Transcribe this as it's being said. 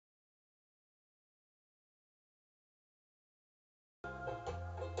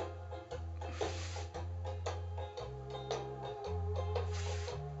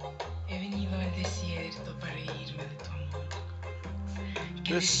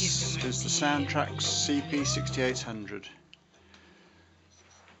This is the Soundtracs CP6800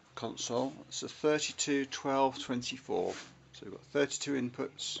 console. It's a 32, 12, 24. So we've got 32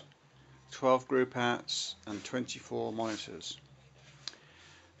 inputs, 12 group outs and 24 monitors.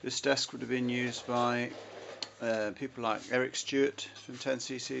 This desk would have been used by people like Eric Stewart from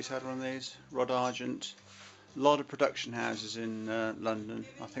 10cc's had one of these, Rod Argent. A lot of production houses in London.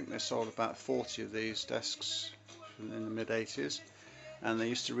 I think they sold about 40 of these desks in the mid 80s, and they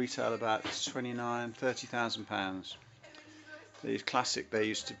used to retail about £29,000–30,000. These classic, they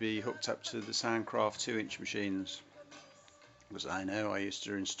used to be hooked up to the Soundcraft 2-inch machines, because I know I used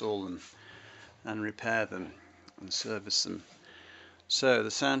to install them and repair them and service them. So the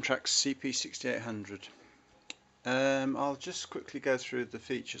Soundtracs CP6800. I'll just quickly go through the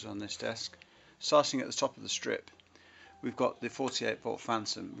features on this desk. Starting at the top of the strip, we've got the 48-volt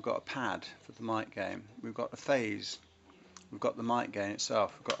phantom, we've got a pad for the mic gain, we've got a phase, we've got the mic gain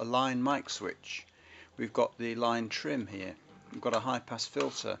itself, we've got a line mic switch, we've got the line trim here, we've got a high pass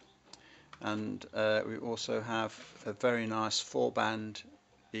filter, and we also have a very nice 4-band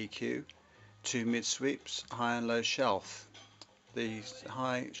EQ, 2 mid sweeps, high and low shelf. The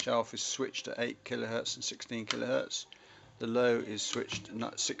high shelf is switched at 8 kHz and 16 kHz. The low is switched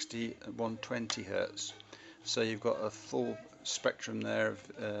at 60 and 120 Hz. So you've got a full spectrum there of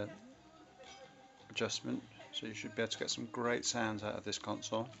adjustment. So you should be able to get some great sounds out of this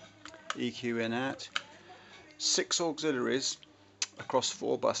console. EQ in out. 6 auxiliaries across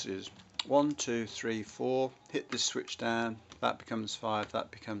 4 buses. 1, 2, 3, 4. Hit this switch down. That becomes 5. That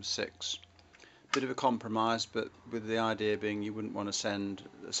becomes 6. Bit of a compromise, but with the idea being you wouldn't want to send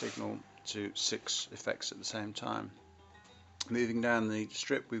a signal to 6 effects at the same time. Moving down the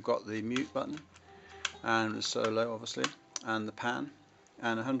strip, we've got the mute button and the solo, obviously, and the pan,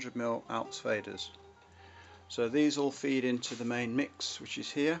 and 100mm Alps faders. So these all feed into the main mix, which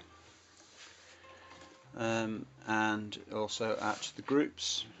is here, and also out to the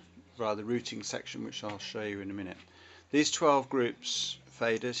groups via the routing section, which I'll show you in a minute. These 12 groups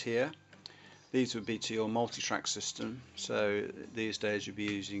faders here, these would be to your multi-track system. So these days you'll be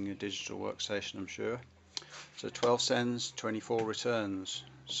using a digital workstation, I'm sure. So 12 sends, 24 returns.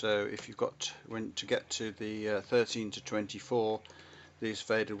 So if you've got to get to the 13 to 24, these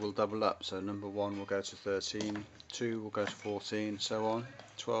fader will double up. So number 1 will go to 13, 2 will go to 14, so on.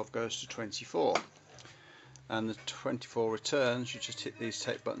 12 goes to 24. And the 24 returns, you just hit these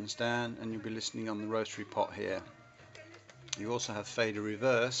tape buttons down and you'll be listening on the rotary pot here. You also have fader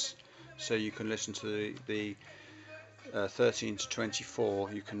reverse, so you can listen to the 13 to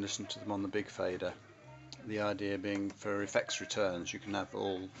 24, you can listen to them on the big fader. The idea being for effects returns, you can have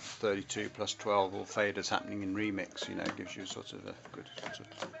all 32 plus 12 all faders happening in remix, you know, it gives you sort of a good sort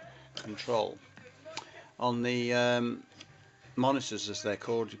of control. On the monitors, as they're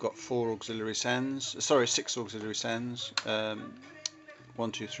called, you've got 6 auxiliary sends, 1,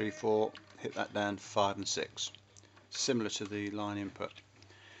 2, 3, 4, hit that down to 5 and 6, similar to the line input.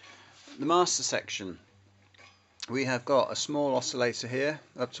 The master section, we have got a small oscillator here,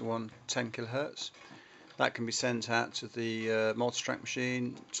 up to 110 kHz. That can be sent out to the multi-track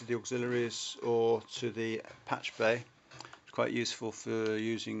machine, to the auxiliaries, or to the patch bay. It's quite useful for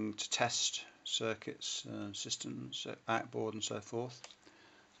using to test circuits, systems, outboard and so forth.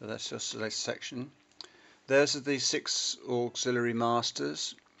 So that's the oscillator section. Those are the 6 auxiliary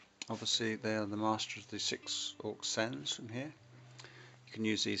masters. Obviously they are the master of the 6 aux sends from here. You can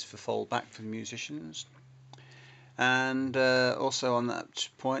use these for foldback for the musicians. And also on that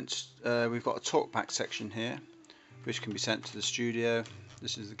point, we've got a talkback section here, which can be sent to the studio.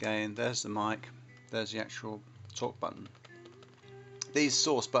 This is the gain, there's the mic, there's the actual talk button. These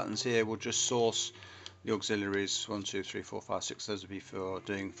source buttons here will just source the auxiliaries 1, 2, 3, 4, 5, 6. Those will be for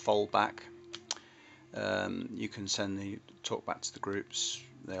doing foldback. You can send the talkback to the groups.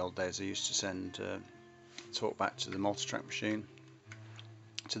 The old days I used to send talkback to the multi-track machine,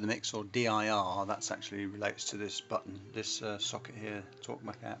 to the mix, or DIR. That's actually relates to this button, this socket here,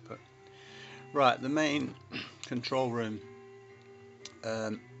 talkback output. Right, the main control room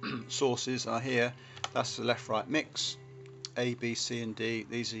sources are here. That's the left right mix, A, B, C and D.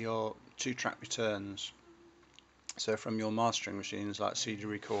 These are your 2-track returns, so from your mastering machines like CD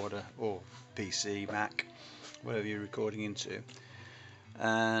recorder or PC, Mac, whatever you're recording into.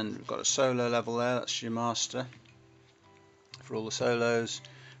 And we've got a solo level there, that's your master for all the solos.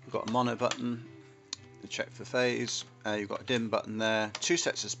 We've got a mono button to check for phase, you've got a dim button there, 2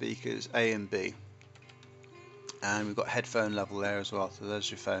 sets of speakers, A and B, and we've got headphone level there as well, so there's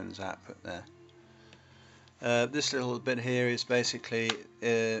your phone's output there. This little bit here is basically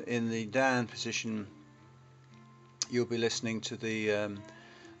in the down position, you'll be listening to the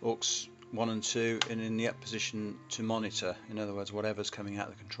aux 1 and 2, and in the up position to monitor, in other words whatever's coming out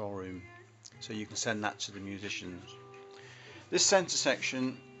of the control room, so you can send that to the musicians. This centre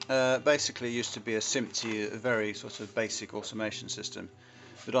section basically used to be a SMPTE, a very sort of basic automation system,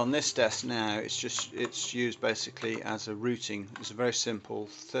 but on this desk now it's used basically as a routing. It's a very simple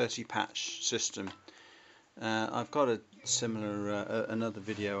 30 patch system. I've got a similar another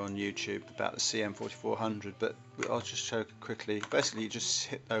video on YouTube about the CM4400, but I'll just show quickly. Basically you just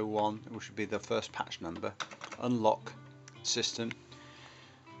hit 01, which would be the first patch number, unlock system.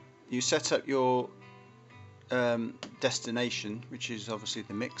 You set up your destination, which is obviously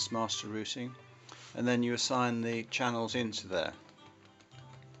the mix master routing, and then you assign the channels into there.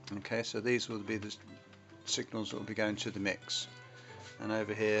 Okay, so these will be the signals that will be going to the mix, and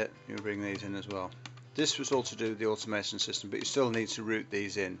over here you bring these in as well. This was all to do with the automation system, but you still need to route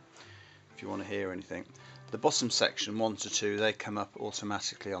these in if you want to hear anything. The bottom section 1 to 2, they come up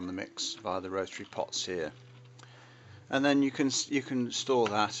automatically on the mix via the rotary pots here. And then you can store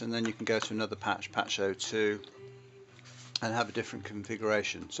that, and then you can go to another patch 02, and have a different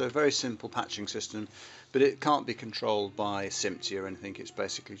configuration. So a very simple patching system, but it can't be controlled by SMPTE or anything. It's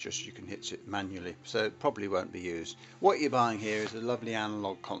basically just you can hit it manually, so it probably won't be used. What you're buying here is a lovely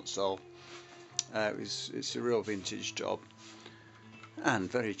analog console. It's a real vintage job,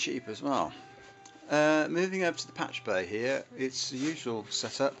 and very cheap as well. Moving over to the patch bay here, it's the usual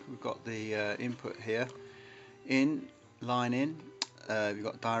setup. We've got the input here, line in, you've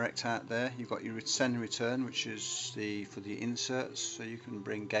got direct out there, you've got your send and return, which is for the inserts, so you can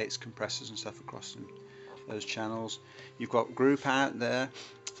bring gates, compressors and stuff across those channels. You've got group out there,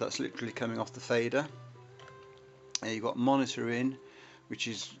 so that's literally coming off the fader. And you've got monitor in, which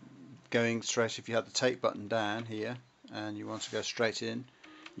is going straight. If you had the take button down here and you want to go straight in,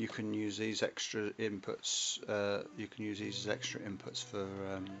 you can use these extra inputs. You can use these as extra inputs for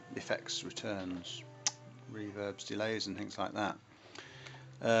effects, returns, reverbs, delays and things like that.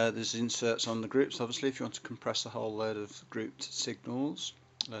 There's inserts on the groups, obviously, if you want to compress a whole load of grouped signals,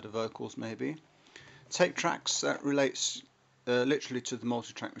 a load of vocals maybe. Tape tracks, that relates literally to the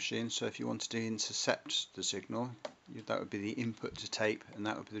multi-track machine, so if you wanted to intercept the signal, that would be the input to tape, and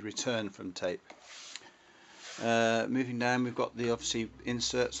that would be the return from tape. Moving down, we've got the obviously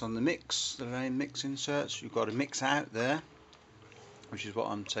inserts on the mix, the main mix inserts. You've got a mix out there, which is what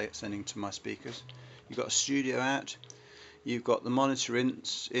I'm sending to my speakers. You've got a studio out. You've got the monitor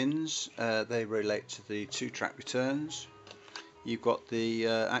ins, they relate to the 2-track returns. You've got the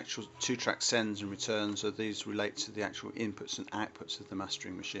actual 2-track sends and returns, so these relate to the actual inputs and outputs of the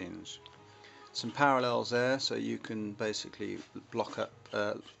mastering machines. Some parallels there, so you can basically block up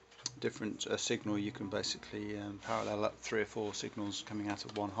different signal. You can basically parallel up 3 or 4 signals coming out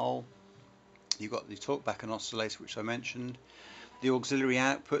of one hole. You've got the talkback and oscillator, which I mentioned. The auxiliary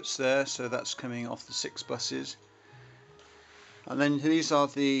outputs there, so that's coming off the 6 buses. And then these are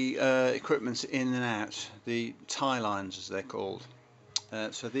the equipments in and out, the tie lines as they're called.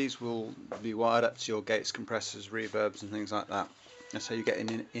 So these will be wired up to your gates, compressors, reverbs and things like that. That's how you get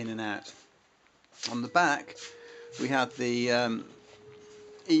in and out. On the back we have the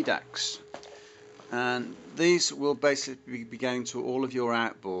EDACs, and these will basically be going to all of your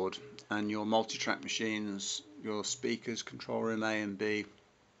outboard and your multi-track machines, your speakers, control room A and B,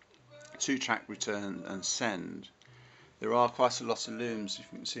 2-track return and send. There are quite a lot of looms, if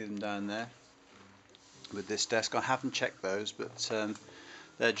you can see them down there with this desk. I haven't checked those, but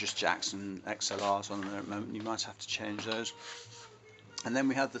they're just jacks and XLRs on there at the moment. You might have to change those. And then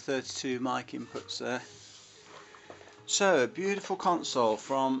we have the 32 mic inputs there. So a beautiful console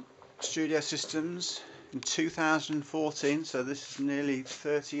from Studio Systems in 2014, so this is nearly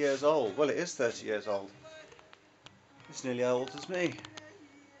 30 years old. Well, it is 30 years old. It's nearly as old as me.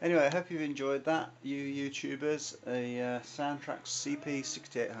 Anyway, I hope you've enjoyed that, you YouTubers. A Soundtracs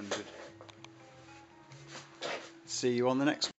CP6800. See you on the next one.